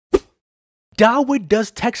Dawid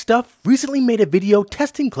Does Tech Stuff recently made a video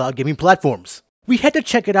testing cloud gaming platforms. We had to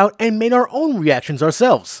check it out and made our own reactions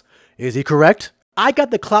ourselves. Is he correct? I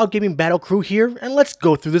got the cloud gaming battle crew here, and let's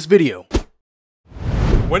go through this video.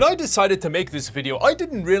 When I decided to make this video, I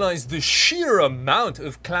didn't realize the sheer amount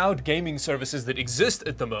of cloud gaming services that exist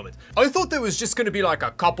at the moment. I thought there was just going to be like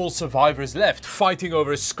a couple survivors left fighting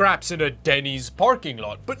over scraps in a Denny's parking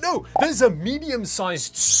lot. But no, there's a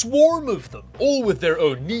medium-sized swarm of them, all with their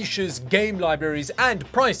own niches, game libraries, and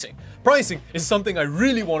pricing. Pricing is something I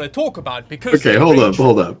really want to talk about because... Okay,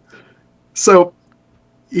 hold up. So,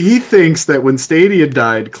 he thinks that when Stadia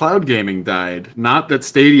died, cloud gaming died, not that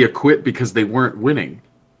Stadia quit because they weren't winning.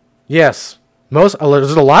 Yes, there's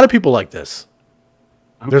a lot of people like this.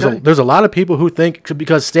 Okay. There's a lot of people who think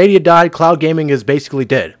because Stadia died, cloud gaming is basically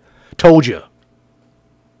dead. Told you.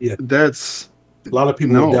 Yeah, That's a lot of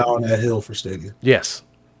people are down on that hill for Stadia. Yes,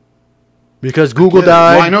 because Google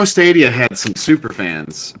died. Well, I know Stadia had some super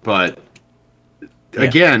fans, but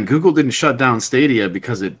again, Google didn't shut down Stadia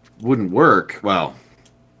because it wouldn't work. Well,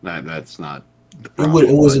 that's not the problem.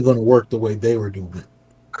 It wasn't going to work the way they were doing it.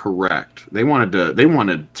 Correct. They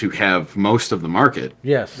wanted to have most of the market.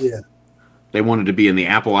 Yes. Yeah. They wanted to be in the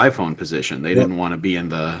Apple iPhone position. They didn't want to be in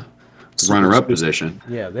the runner-up position.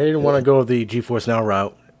 Yeah, they didn't want to go the GeForce Now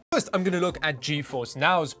route. First, I'm going to look at GeForce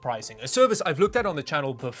Now's pricing, a service I've looked at on the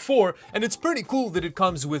channel before, and it's pretty cool that it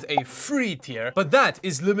comes with a free tier, but that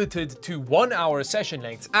is limited to 1 hour session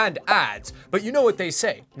lengths and ads. But you know what they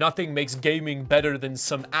say, nothing makes gaming better than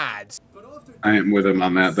some ads. I am with him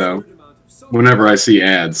on that, though. Whenever I see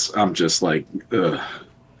ads, I'm just like, ugh.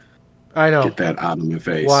 I know. Get that out of my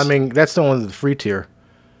face. Well, I mean, that's the one with the free tier.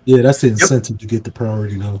 Yeah, that's the incentive to get the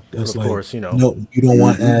priority, though. That's of course, you know. No, you don't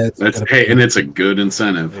want ads. And it's a good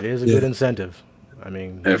incentive. It is a good incentive. I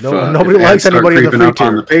mean, If, nobody if likes anybody in the free up tier.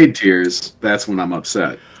 on the paid tiers, that's when I'm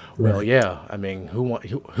upset. Well, yeah. I mean,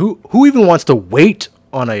 who even wants to wait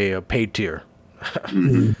on a paid tier?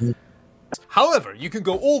 However, you can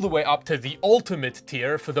go all the way up to the ultimate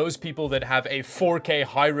tier for those people that have a 4K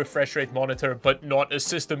high refresh rate monitor but not a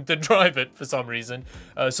system to drive it for some reason.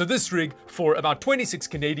 So this rig, for about 26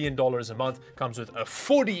 Canadian dollars a month, comes with a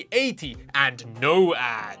 4080 and no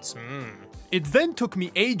ads. It then took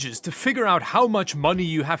me ages to figure out how much money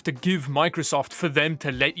you have to give Microsoft for them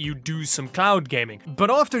to let you do some cloud gaming.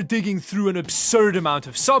 But after digging through an absurd amount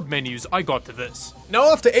of sub-menus, I got to this.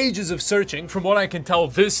 Now, after ages of searching, from what I can tell,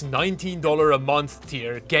 this $19 a month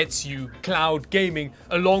tier gets you cloud gaming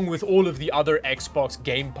along with all of the other Xbox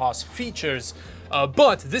Game Pass features.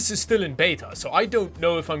 But this is still in beta, so I don't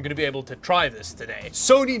know if I'm going to be able to try this today.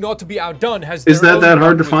 Sony, not to be outdone, has Is that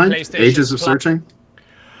hard to find? Ages of searching?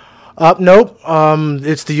 Nope.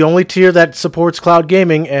 It's the only tier that supports cloud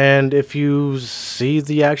gaming, and if you see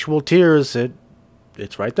the actual tiers,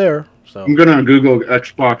 it's right there. So I'm gonna Google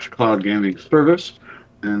Xbox Cloud Gaming Service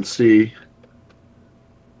and see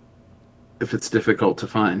if it's difficult to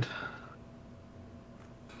find.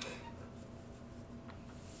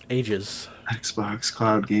 Ages. Xbox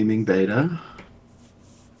Cloud Gaming Beta.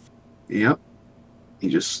 Yep. You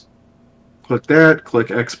just click that, click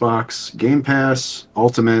Xbox Game Pass,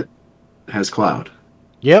 Ultimate, has cloud.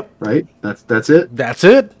 Yep. Right? That's it? That's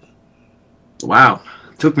it. Wow.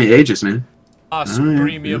 It took me ages, man. Plus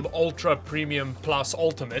Premium, Ultra Premium, Plus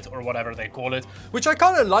Ultimate, or whatever they call it, which I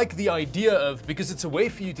kind of like the idea of because it's a way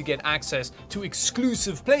for you to get access to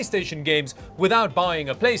exclusive PlayStation games without buying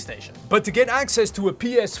a PlayStation. But to get access to a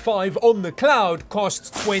PS5 on the cloud costs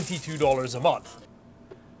 $22 a month.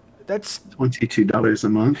 That's $22 a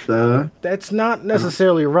month. That's not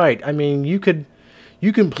necessarily right. I mean, you can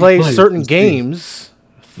play certain games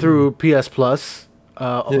through PS Plus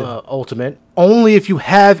Ultimate only if you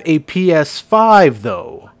have a PS5,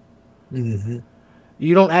 though. You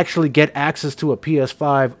don't actually get access to a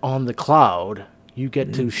PS5 on the cloud. You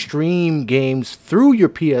get to stream games through your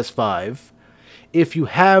PS5 if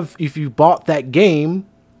you bought that game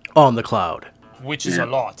on the cloud. Which is a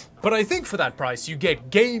lot. But I think for that price, you get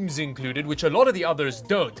games included, which a lot of the others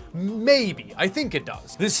don't. Maybe. I think it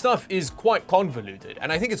does. This stuff is quite convoluted,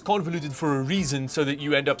 and I think it's convoluted for a reason so that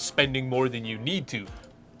you end up spending more than you need to.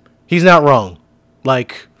 He's not wrong.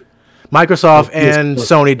 Like, Microsoft and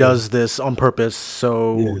Sony does this on purpose,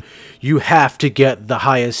 so you have to get the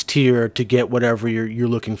highest tier to get whatever you're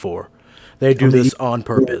looking for. They do this on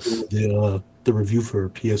purpose. The review for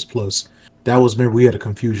PS Plus, that was, remember, we had a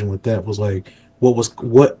confusion with that. Was like,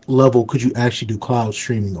 what level could you actually do cloud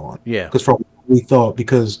streaming on? Yeah. Because from we thought,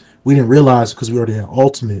 because we didn't realize, because we already had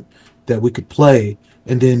Ultimate, that we could play,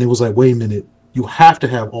 and then it was like, wait a minute, you have to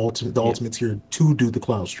have Ultimate tier to do the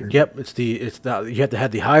cloud stream. Yep, you have to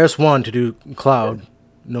have the highest one to do cloud.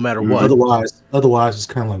 no matter what. Otherwise, it's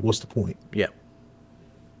kind of like, what's the point? Yeah.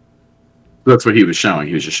 That's what he was showing.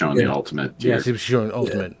 He was just showing the ultimate tier. Yes, he was showing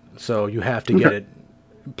ultimate. So you have to get it.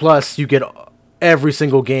 Plus, you get every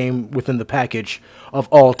single game within the package of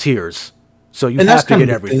all tiers. So you have to get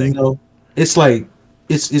everything. Thing, it's like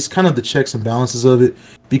it's kind of the checks and balances of it,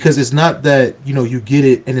 because it's not that you get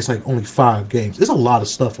it and it's like only 5 games. There's a lot of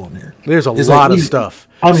stuff on there. There's a lot of stuff.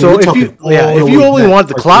 I mean, so if you only want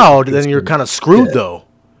the cloud, then you're kind of screwed though.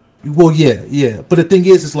 Well, yeah. But the thing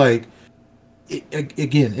is, it's like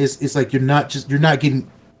it's like you're not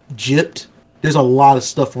getting gypped. There's a lot of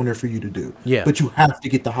stuff on there for you to do. Yeah. But you have to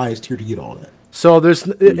get the highest tier to get all that. So there's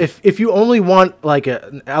if you only want like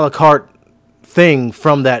an a la carte thing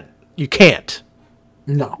from that, you can't.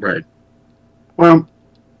 No. Right. Well,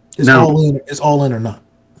 it's all in or not.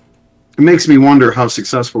 It makes me wonder how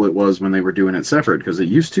successful it was when they were doing it separate, because it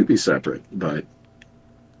used to be separate, but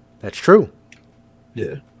that's true.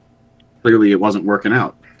 Yeah. Clearly, it wasn't working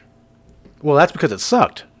out. Well, that's because it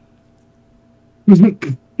sucked. Come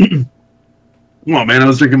on, man! I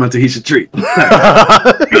was drinking my Tahitian treat.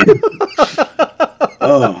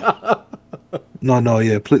 Oh. No,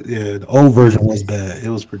 yeah. The old version was bad. It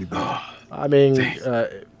was pretty bad. I mean,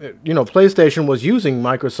 PlayStation was using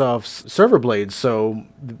Microsoft's server blades, so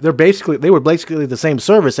they were basically the same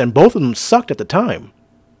service, and both of them sucked at the time.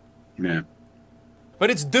 Yeah. But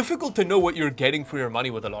it's difficult to know what you're getting for your money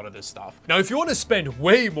with a lot of this stuff. Now, if you want to spend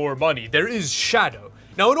way more money, there is Shadow.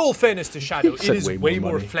 Now, in all fairness to Shadow, it is way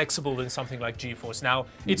more flexible than something like GeForce. Now,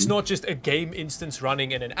 it's not just a game instance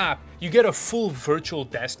running in an app. You get a full virtual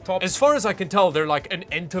desktop. As far as I can tell, they're like an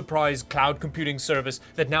enterprise cloud computing service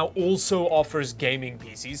that now also offers gaming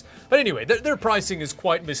PCs. But anyway, their pricing is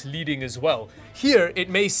quite misleading as well. Here, it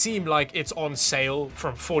may seem like it's on sale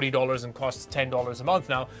from $40 and costs $10 a month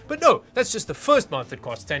now, but no, that's just the first month it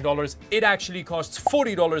costs $10. It actually costs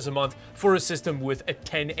 $40 a month for a system with a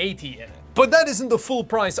 1080 in it. But that isn't the full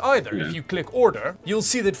price either. If you click order, you'll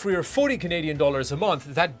see that for your 40 Canadian dollars a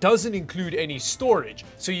month, that doesn't include any storage.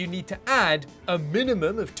 So you need to add a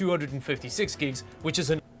minimum of 256 gigs, which is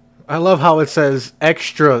an... I love how it says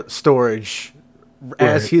extra storage.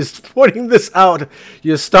 As he's pointing this out,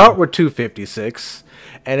 you start with 256,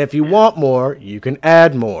 and if you want more, you can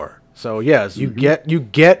add more. So yes, you get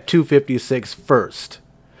 256 first,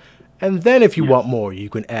 and then if you want more, you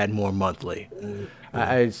can add more monthly.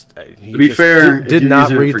 To be fair, did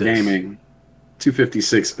not read for this. Gaming,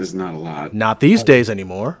 256 is not a lot. Not these days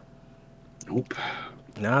anymore. Nope.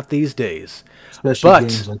 Not these days. Especially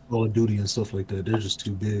games like Call of Duty and stuff like that. They're just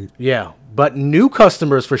too big. Yeah, but new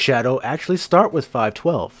customers for Shadow actually start with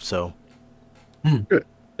 512. So good.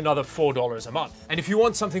 Another $4 a month. And if you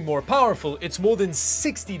want something more powerful, it's more than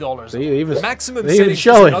 $60 a month. Maximum settings is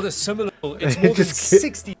another similar. It's more than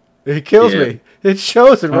 60. It kills me. It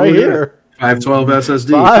shows it right here. 512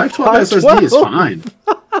 SSD. 512 SSD is fine.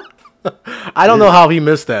 I don't know how he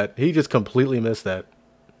missed that. He just completely missed that.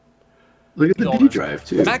 Look at the D drive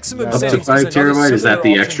too. Maximum up to 5 terabyte. Is that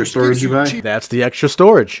the extra storage you buy? That's the extra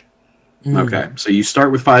storage. Okay, so you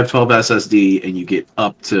start with 512 SSD and you get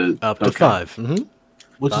up to 5,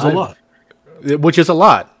 which is a lot. Which is a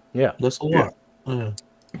lot. Yeah, that's a lot. Yeah.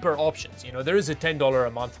 Cheaper options. There is a $10 a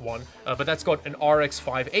month one, but that's got an RX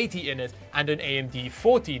 580 in it and an AMD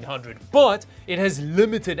 1400. But it has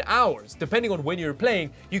limited hours. Depending on when you're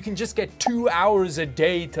playing, you can just get 2 hours a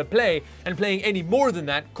day to play, and playing any more than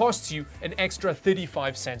that costs you an extra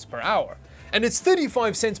 35 cents per hour. And it's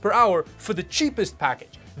 35 cents per hour for the cheapest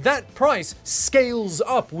package. That price scales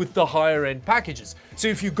up with the higher end packages. So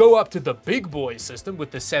if you go up to the big boy system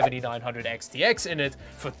with the 7900 XTX in it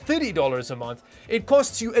for $30 a month, it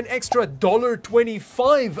costs you an extra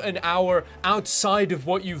 $1.25 an hour outside of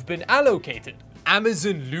what you've been allocated.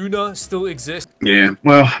 Amazon Luna still exists. Yeah,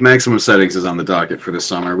 well, maximum settings is on the docket for this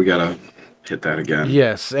summer. We gotta hit that again.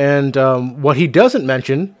 Yes, and what he doesn't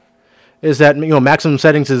mention is that maximum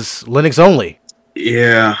settings is Linux only.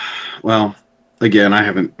 Yeah, well, again, I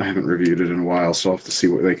haven't reviewed it in a while, so I'll have to see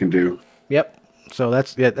what they can do. Yep. So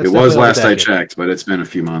that's it was last I checked, but it's been a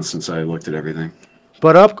few months since I looked at everything.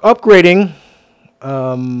 But upgrading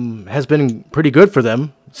has been pretty good for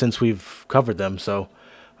them since we've covered them. So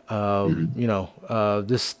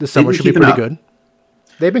this summer should be pretty good.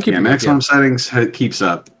 They've been keeping up. Maximum settings keeps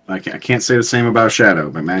up. I can't say the same about Shadow,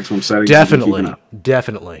 but maximum settings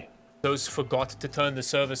definitely. Those forgot to turn the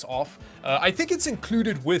service off. I think it's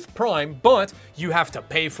included with Prime, but you have to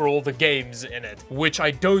pay for all the games in it, which I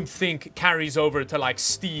don't think carries over to like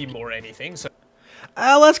Steam or anything. So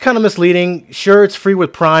that's kind of misleading. Sure, it's free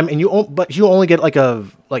with Prime, but you only get like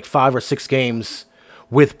 5 or 6 games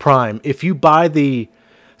with Prime. If you buy the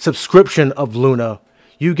subscription of Luna,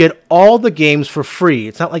 you get all the games for free.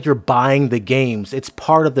 It's not like you're buying the games. It's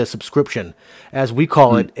part of the subscription, as we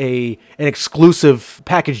call it, an exclusive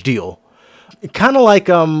package deal. Kind of like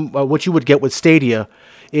what you would get with Stadia.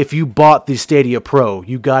 If you bought the Stadia Pro,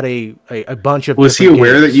 you got a bunch of. Was he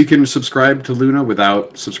aware that you can subscribe to Luna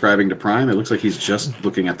without subscribing to Prime? It looks like he's just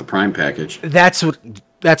looking at the Prime package. That's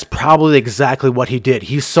probably exactly what he did.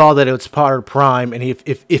 He saw that it was part of Prime, and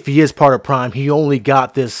if he is part of Prime, he only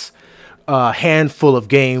got this handful of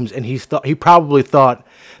games, and he probably thought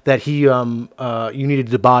that you needed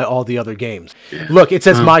to buy all the other games. Yeah. Look, it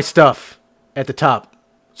says My Stuff at the top,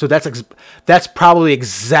 so that's probably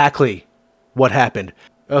exactly what happened.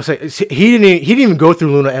 I'll say he didn't even go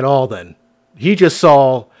through Luna at all. Then he just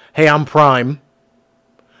saw, hey, I'm Prime.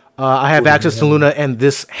 I have access to Luna and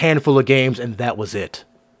this handful of games, and that was it.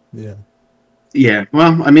 Yeah. Yeah.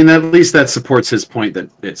 Well, I mean, at least that supports his point that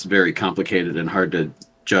it's very complicated and hard to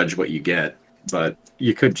judge what you get. But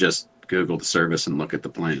you could just Google the service and look at the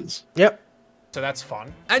plans. Yep. So that's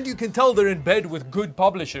fun. And you can tell they're in bed with good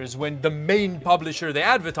publishers when the main publisher they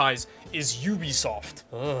advertise is Ubisoft.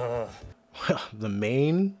 Ugh. The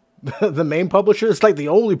main publisher? It's like the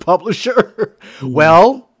only publisher.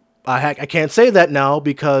 Well, I can't say that now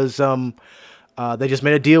because they just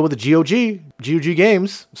made a deal with the GOG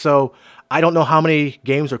Games. So I don't know how many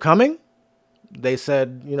games are coming. They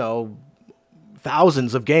said,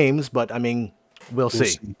 thousands of games, but I mean, we'll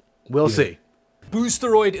see. We'll see.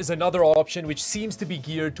 Boosteroid is another option which seems to be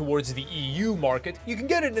geared towards the EU market. You can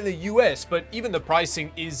get it in the US, but even the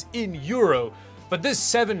pricing is in euro. But this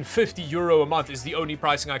 €750 a month is the only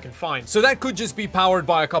pricing I can find. So that could just be powered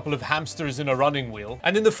by a couple of hamsters in a running wheel.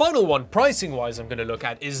 And then the final one, pricing-wise, I'm going to look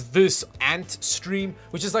at is this Ant Stream,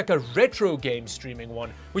 which is like a retro game streaming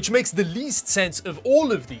one, which makes the least sense of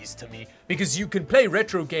all of these to me, because you can play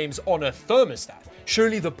retro games on a thermostat.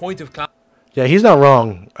 Surely the point of cloud... Yeah, he's not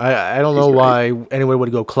wrong. I don't know why anyone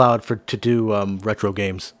would go cloud to do retro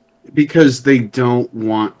games. Because they don't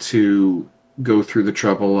want to go through the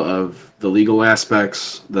trouble of the legal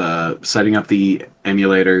aspects, the setting up the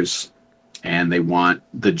emulators, and they want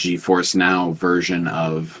the GeForce Now version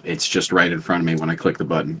of it's just right in front of me when I click the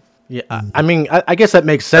button. Yeah, I mean, I guess that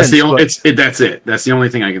makes sense. That's it. That's the only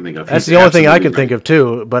thing I can think of. That's the only thing I can think of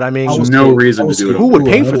too. But I mean, there's no reason to do it. Who would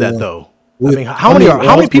pay for that though? I mean, how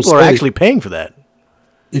many people are actually paying for that?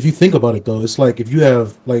 If you think about it though, it's like if you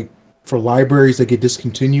have like for libraries that get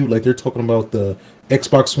discontinued, like they're talking about the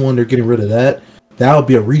Xbox One, they're getting rid of that. That would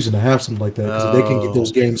be a reason to have something like that because they can get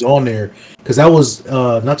those games on there. Because that was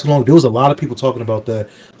not too long. There was a lot of people talking about that,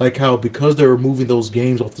 like how because they're removing those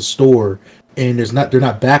games off the store and they're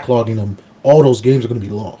not backlogging them, all those games are going to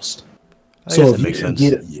be lost. So if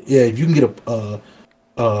you can get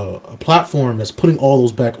a platform that's putting all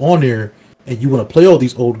those back on there, and you want to play all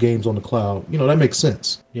these old games on the cloud, that makes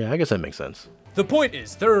sense. Yeah, I guess that makes sense. The point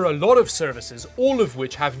is, there are a lot of services, all of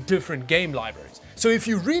which have different game libraries. So if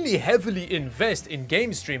you really heavily invest in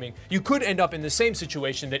game streaming, you could end up in the same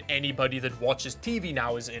situation that anybody that watches TV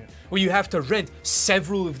now is in, where you have to rent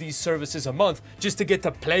several of these services a month just to get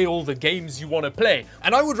to play all the games you want to play.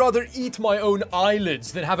 And I would rather eat my own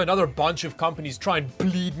eyelids than have another bunch of companies try and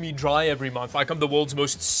bleed me dry every month like I'm the world's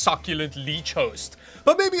most succulent leech host.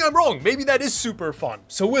 But maybe I'm wrong. Maybe that is super fun.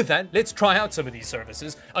 So with that, let's try out some of these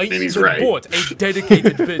services. I even bought a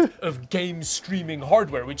dedicated bit of game streaming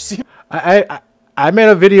hardware, which seems... I made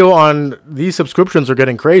a video on these subscriptions are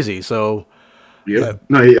getting crazy, so... Yeah.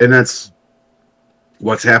 No, and that's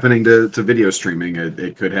what's happening to video streaming.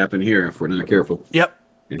 It could happen here if we're not careful. Yep.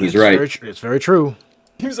 And he's right. It's very true.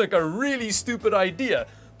 Seems like a really stupid idea,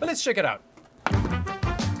 but let's check it out.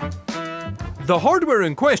 The hardware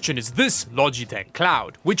in question is this Logitech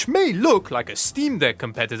Cloud, which may look like a Steam Deck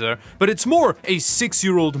competitor, but it's more a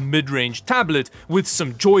 6-year-old mid-range tablet with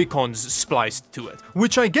some Joy-Cons spliced to it,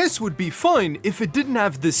 which I guess would be fine if it didn't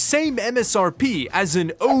have the same MSRP as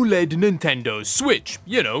an OLED Nintendo Switch,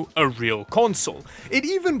 a real console. It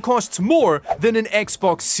even costs more than an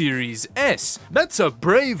Xbox Series S. That's a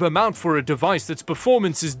brave amount for a device that's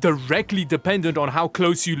performance is directly dependent on how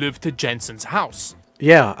close you live to Jensen's house.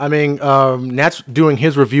 Yeah, I mean, Nat's doing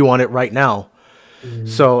his review on it right now.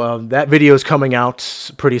 So that video is coming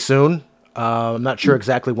out pretty soon. I'm not sure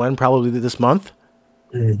exactly when, probably this month.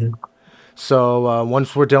 So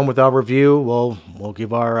once we're done with our review, we'll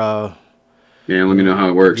give our... Yeah, let me know how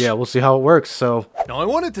it works. Yeah, we'll see how it works, so... Now, I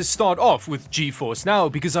wanted to start off with GeForce Now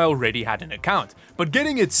because I already had an account, but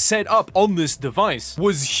getting it set up on this device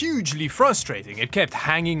was hugely frustrating. It kept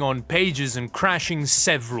hanging on pages and crashing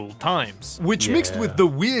several times, which mixed with the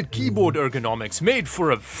weird keyboard ergonomics made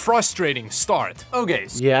for a frustrating start. Okay.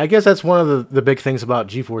 Yeah, I guess that's one of the big things about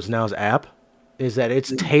GeForce Now's app, is that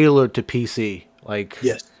it's tailored to PC. Like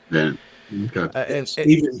Yes. Yeah. Okay. and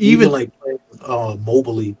Even like playing,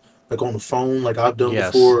 mobilely, like on the phone, like I've done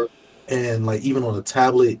Yes. before, and like even on a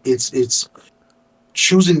tablet, it's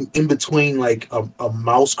choosing in between like a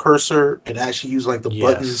mouse cursor and actually use like the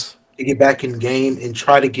buttons to get back in game and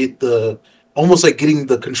try to get almost like getting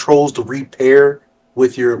the controls to repair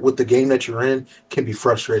with the game that you're in can be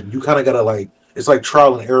frustrating. You kind of gotta like, it's like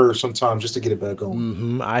trial and error sometimes just to get it back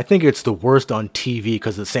on. I think it's the worst on TV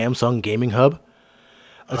because the Samsung Gaming Hub.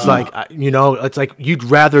 It's like, it's like you'd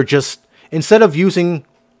rather just, instead of using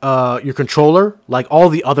your controller, like all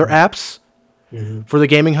the other apps for the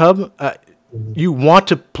Gaming Hub, you want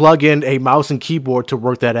to plug in a mouse and keyboard to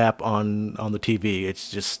work that app on the TV. It's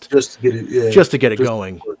just to get it, just to get it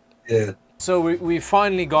going. Yeah. So we've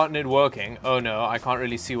finally gotten it working. Oh no, I can't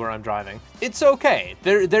really see where I'm driving. It's okay.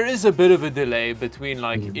 There is a bit of a delay between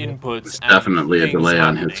like inputs. There's and definitely a things delay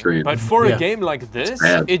on happening. his screen. But for a game like this,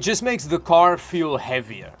 bad. it just makes the car feel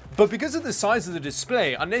heavier. But because of the size of the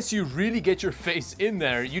display, unless you really get your face in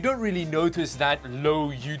there, you don't really notice that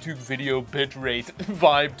low YouTube video bitrate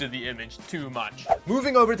vibe to the image too much.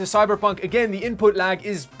 Moving over to Cyberpunk, again, the input lag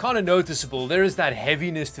is kind of noticeable. There is that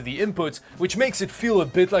heaviness to the inputs, which makes it feel a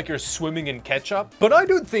bit like you're swimming in ketchup. But I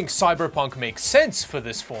don't think Cyberpunk makes sense for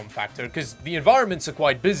this form factor, because the environments are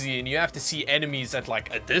quite busy and you have to see enemies at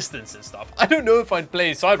like a distance and stuff. I don't know if I'd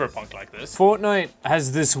play Cyberpunk like this. Fortnite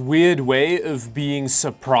has this weird way of being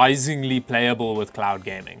surprisingly playable with cloud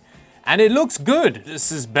gaming. And it looks good.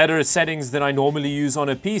 This is better settings than I normally use on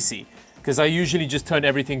a PC, because I usually just turn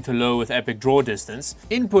everything to low with epic draw distance.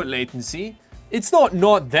 Input latency, it's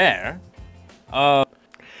not there.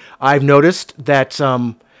 I've noticed that,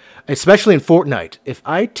 especially in Fortnite, if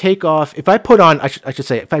I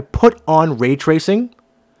put on ray tracing,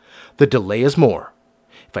 the delay is more.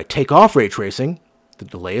 If I take off ray tracing, the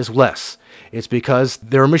delay is less. It's because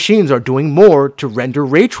their machines are doing more to render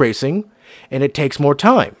ray tracing, and it takes more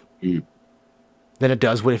time than it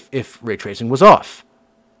does if ray tracing was off.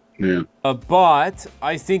 Yeah. But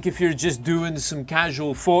I think if you're just doing some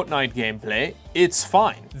casual Fortnite gameplay, it's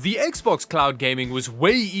fine. The Xbox Cloud Gaming was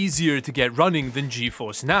way easier to get running than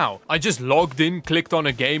GeForce Now. I just logged in, clicked on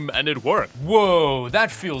a game, and it worked. Whoa,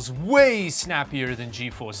 that feels way snappier than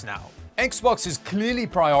GeForce Now. Xbox has clearly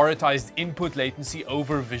prioritized input latency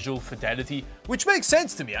over visual fidelity, which makes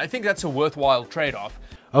sense to me. I think that's a worthwhile trade-off.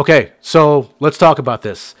 Okay, so let's talk about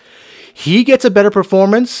this. He gets a better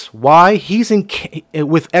performance. Why? He's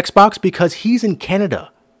with Xbox because he's in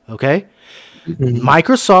Canada. Okay?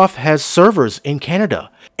 Microsoft has servers in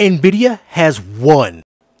Canada. Nvidia has one.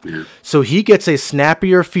 So he gets a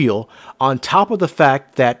snappier feel on top of the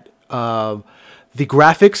fact that the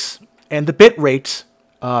graphics and the bit rates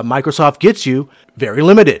Microsoft gets you very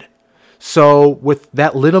limited. So with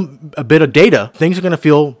that a bit of data, things are going to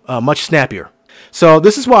feel much snappier. So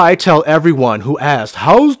this is why I tell everyone who asked,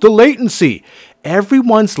 how's the latency?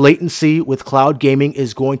 Everyone's latency with cloud gaming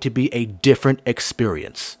is going to be a different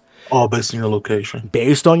experience. All based on your location.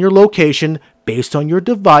 Based on your location, based on your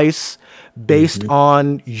device, based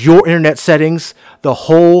on your internet settings, the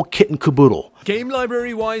whole kit and caboodle. Game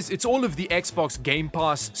library-wise, it's all of the Xbox Game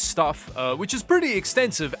Pass stuff, which is pretty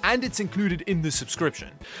extensive, and it's included in the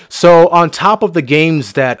subscription. So on top of the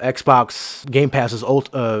games that Xbox Game Pass is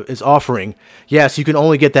offering, yes, you can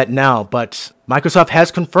only get that now, but Microsoft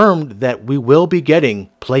has confirmed that we will be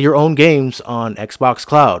getting play-your-own games on Xbox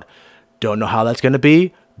Cloud. Don't know how that's going to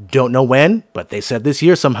be. Don't know when, but they said this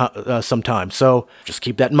year sometime, so just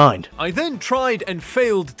keep that in mind. I then tried and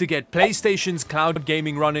failed to get PlayStation's cloud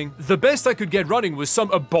gaming running. The best I could get running was some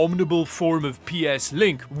abominable form of PS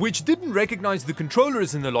Link, which didn't recognize the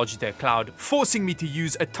controllers in the Logitech cloud, forcing me to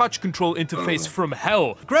use a touch control interface from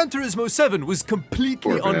hell. Gran Turismo 7 was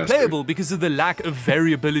completely unplayable because of the lack of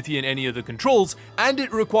variability in any of the controls, and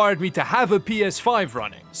it required me to have a PS5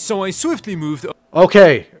 running. So I swiftly moved...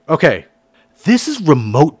 Okay. This is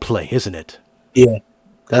remote play, isn't it? Yeah,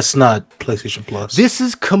 that's not PlayStation Plus. This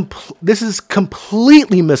is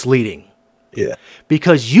completely misleading. Yeah,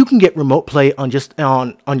 because you can get remote play on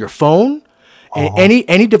your phone, and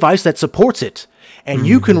any device that supports it, and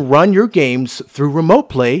you can run your games through remote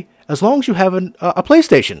play as long as you have a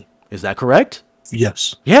PlayStation. Is that correct?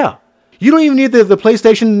 Yes. Yeah, you don't even need the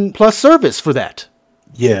PlayStation Plus service for that.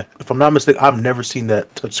 Yeah, if I'm not mistaken, I've never seen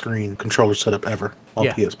that touchscreen controller setup ever on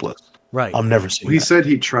PS Plus. Right. I've never seen that. He said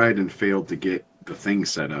he tried and failed to get the thing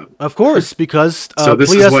set up. Of course, because so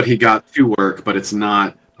this is what he got to work, but it's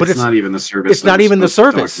not. But it's not even the service. It's not even the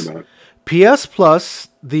service. PS Plus,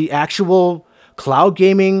 the actual cloud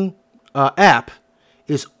gaming app,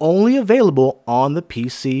 is only available on the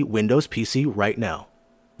PC, Windows PC right now.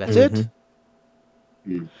 That's it.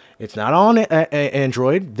 It's not on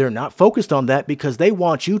Android. They're not focused on that because they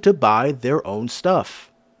want you to buy their own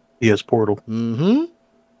stuff. PS Portal. Mm-hmm.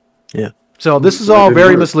 Yeah. So this is all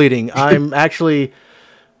very misleading. I'm actually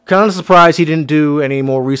kind of surprised he didn't do any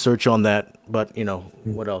more research on that. But, you know,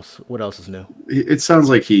 what else? What else is new? It sounds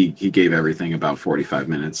like he gave everything about 45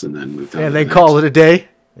 minutes and then moved on. And then call it a day?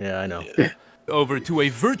 Yeah, I know. Yeah. Over to a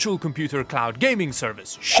virtual computer cloud gaming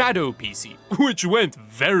service, Shadow PC, which went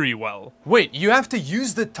very well. Wait, you have to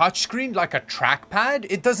use the touchscreen like a trackpad?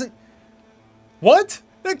 It doesn't... What?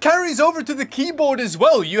 That carries over to the keyboard as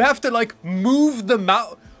well. You have to, like, move the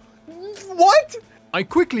mouse... What? I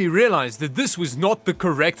quickly realized that this was not the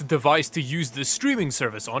correct device to use the streaming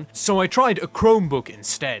service on, so I tried a Chromebook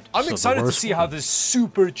instead. I'm excited to see how this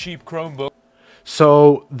super cheap Chromebook...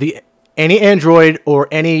 So, any Android or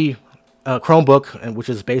any Chromebook, which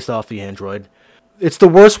is based off the Android, it's the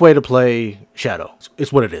worst way to play Shadow.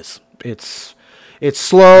 It's what it is. It's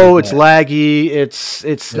slow, it's laggy,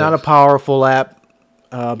 it's not a powerful app.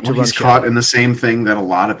 He's caught in the same thing that a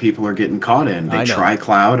lot of people are getting caught in. They try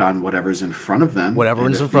cloud on whatever's in front of them.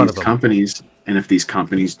 Whatever's in front of them. And if these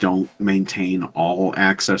companies don't maintain all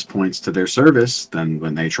access points to their service, then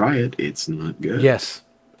when they try it, it's not good. Yes.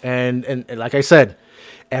 And like I said,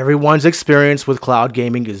 everyone's experience with cloud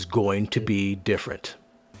gaming is going to be different.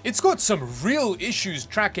 It's got some real issues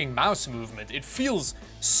tracking mouse movement. It feels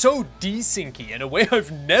so desyncy in a way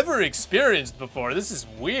I've never experienced before. This is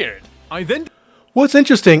weird. What's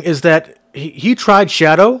interesting is that he tried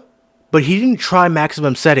Shadow, but he didn't try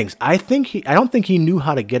maximum settings. I don't think he knew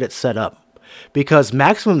how to get it set up, because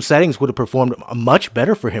maximum settings would have performed much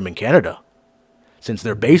better for him in Canada, since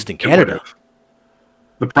they're based in Canada.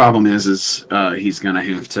 The problem is he's gonna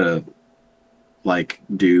have to like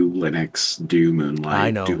do Linux, do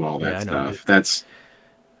Moonlight, do all that stuff. That's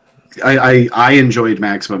I enjoyed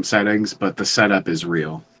maximum settings, but the setup is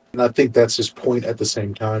real. And I think that's his point at the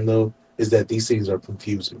same time, though, is that these things are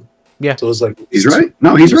confusing. Yeah. So it's like he's right.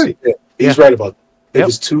 No, he's right. Yeah, he's right about that. If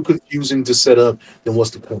it's too confusing to set up, then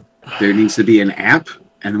what's the point? There needs to be an app,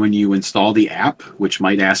 and when you install the app, which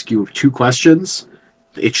might ask you 2 questions,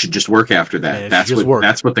 it should just work after that. That's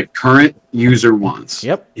what the current user wants.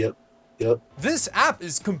 Yep. This app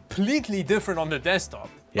is completely different on the desktop.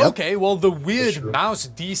 Yep. Okay, well, the weird mouse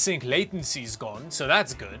desync latency is gone, so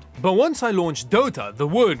that's good. But once I launched Dota, the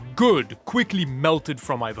word good quickly melted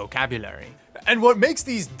from my vocabulary. And what makes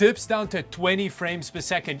these dips down to 20 frames per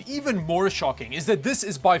second even more shocking is that this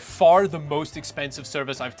is by far the most expensive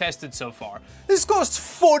service I've tested so far. This costs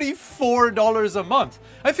 $44 a month.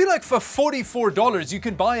 I feel like for $44 you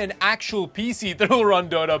can buy an actual PC that'll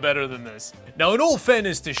run Dota better than this. Now, in all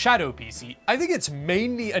fairness to Shadow PC, I think it's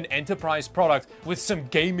mainly an enterprise product with some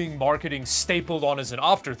gaming marketing stapled on as an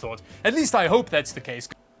afterthought. At least I hope that's the case.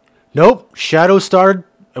 Nope, Shadow started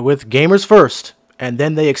with gamers first, and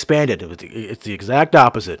then they expanded. It's the exact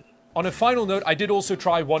opposite. On a final note, I did also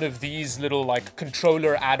try one of these little like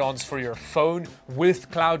controller add-ons for your phone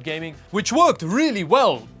with cloud gaming, which worked really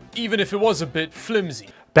well, even if it was a bit flimsy.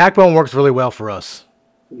 Backbone works really well for us.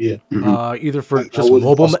 Yeah. Either for just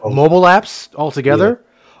mobile apps altogether,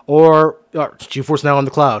 or GeForce Now on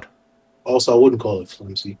the cloud. Also, I wouldn't call it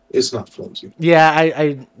flimsy. It's not flimsy. Yeah,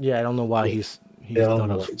 I don't know why he's thought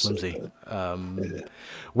it was flimsy.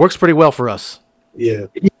 Works pretty well for us. Yeah.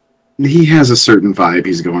 He has a certain vibe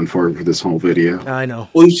he's going for this whole video. I know.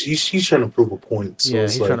 Well, he's trying to prove a point. So yeah,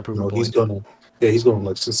 he's trying to prove a point. He's gonna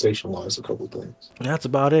like sensationalize a couple things. That's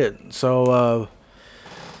about it. So,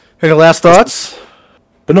 any last thoughts?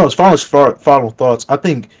 But no, as far as final thoughts, I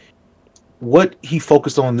think what he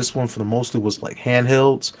focused on this one for the mostly was like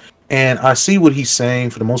handhelds, and I see what he's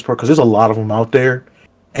saying for the most part because there's a lot of them out there,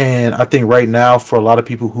 and I think right now for a lot of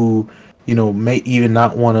people who may even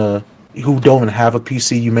not want to. Who don't even have a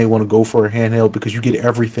PC, you may want to go for a handheld because you get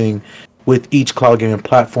everything with each cloud gaming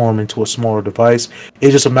platform into a smaller device.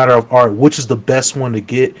 It's just a matter of, all right, which is the best one to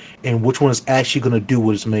get and which one is actually going to do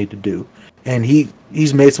what it's made to do. And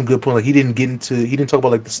he's made some good points. Like he didn't talk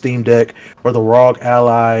about like the Steam Deck or the ROG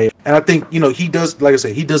Ally. And I think, he does, like I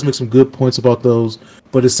said, he does make some good points about those.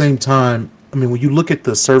 But at the same time, I mean, when you look at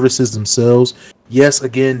the services themselves, yes,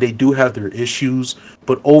 again, they do have their issues,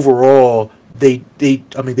 but overall, they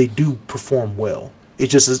do perform well.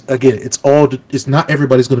 It's just, again, it's not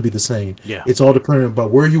everybody's going to be the same. Yeah. It's all dependent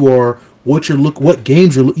about where you are, what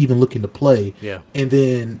games you're even looking to play. Yeah. And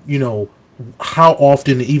then, how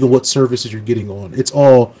often and even what services you're getting on. It's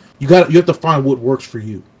all, you have to find what works for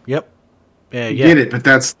you. Yep. Yeah. Get it, but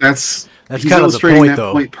that's he's kind of the point,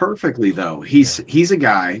 that point perfectly, though. He's a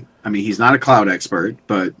guy, I mean, he's not a cloud expert,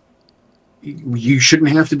 but you shouldn't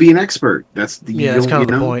have to be an expert. That's kind of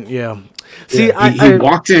the point, yeah. See, He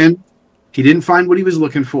walked in. He didn't find what he was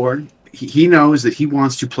looking for. He knows that he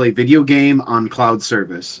wants to play video game on cloud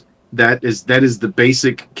service. That is the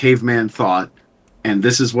basic caveman thought, and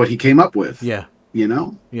this is what he came up with. Yeah. You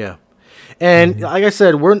know? Yeah. And like I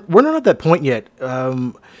said, we're not at that point yet.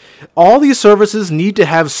 All these services need to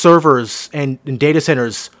have servers and data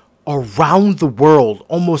centers around the world,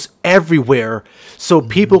 almost everywhere, so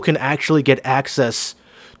people can actually get access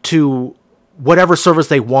to whatever service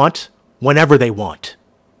they want, whenever they want.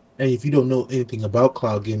 And if you don't know anything about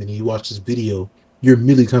cloud gaming and you watch this video, you're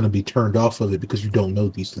immediately going to be turned off of it because you don't know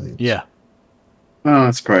these things. Yeah. Well,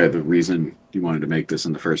 that's probably the reason you wanted to make this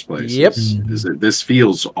in the first place. Yep. Is that this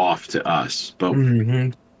feels off to us. But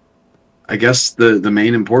I guess the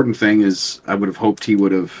main important thing is I would have hoped he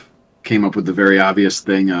would have came up with the very obvious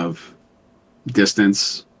thing of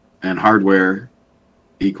distance and hardware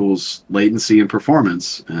equals latency and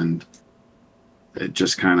performance. And it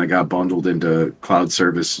just kind of got bundled into cloud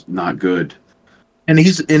service, not good. And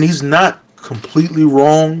he's not completely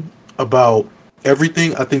wrong about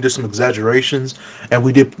everything. I think there's some exaggerations, and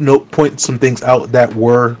we did point some things out that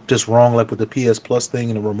were just wrong, like with the PS Plus thing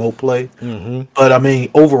and the remote play. But I mean,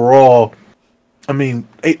 overall,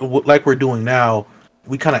 like we're doing now,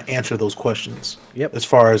 we kind of answer those questions. Yep. As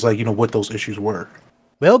far as what those issues were.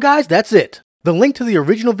 Well, guys, that's it. The link to the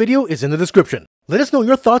original video is in the description. Let us know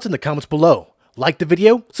your thoughts in the comments below. Like the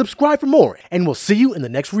video, subscribe for more, and we'll see you in the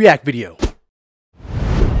next React video.